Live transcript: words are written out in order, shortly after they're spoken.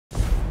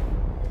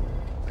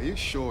Are you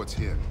sure it's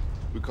him?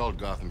 We called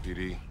Gotham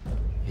PD.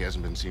 He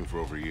hasn't been seen for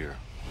over a year.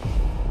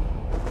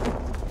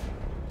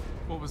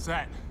 What was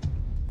that?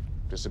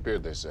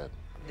 Disappeared, they said.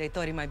 They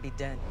thought he might be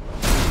dead.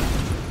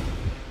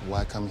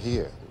 Why come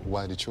here?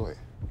 Why Detroit?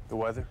 The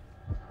weather.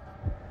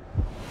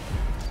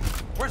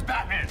 Where's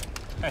Batman?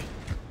 Hey,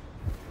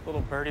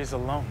 little birdie's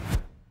alone.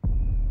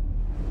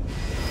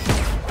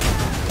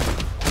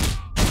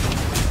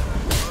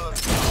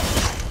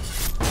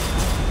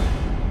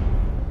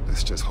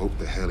 Let's just hope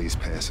the hell he's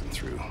passing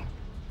through.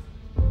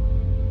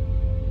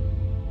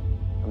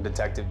 I'm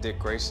Detective Dick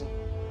Grayson.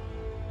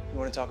 You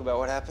want to talk about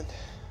what happened?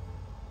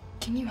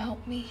 Can you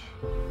help me?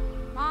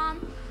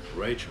 Mom?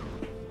 Rachel,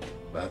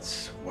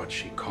 that's what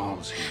she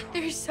calls you.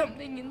 There's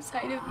something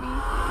inside of me.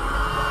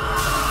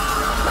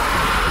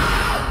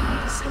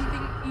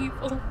 Something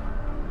evil.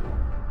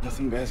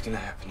 Nothing bad's gonna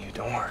happen to you,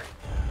 don't worry.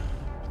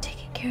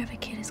 Taking care of a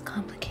kid is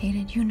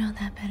complicated. You know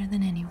that better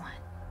than anyone.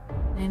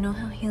 I know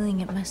how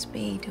healing it must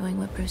be doing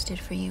what Bruce did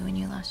for you when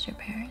you lost your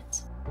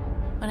parents.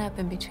 What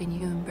happened between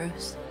you and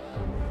Bruce?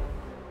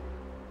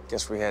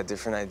 Guess we had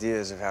different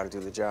ideas of how to do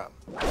the job.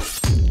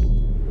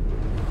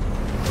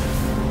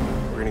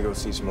 We're gonna go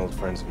see some old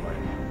friends of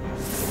mine.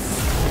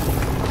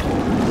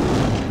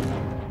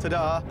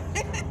 Ta-da!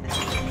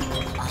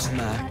 Oh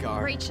my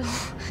God. Rachel,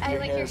 I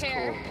like your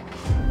hair.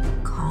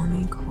 Call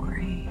me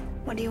Corey.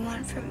 What do you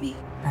want from me?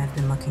 I've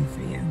been looking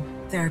for you.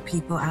 There are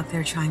people out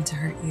there trying to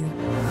hurt you.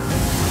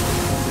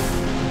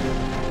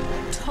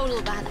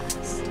 Total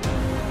badass.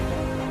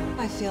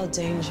 I feel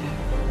danger.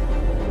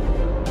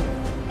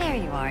 There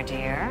you are,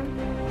 dear.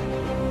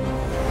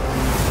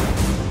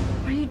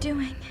 What are you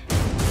doing?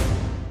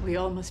 We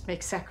all must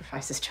make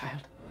sacrifices,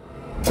 child.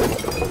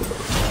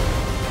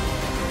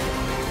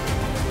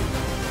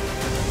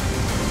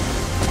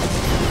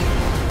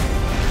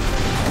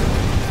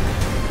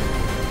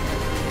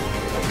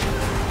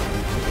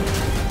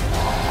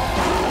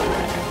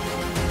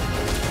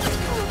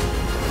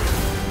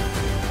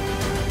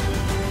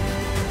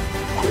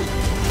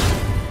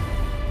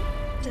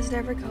 Does it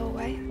ever go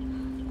away?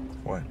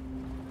 What?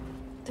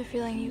 The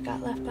feeling you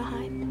got left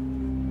behind?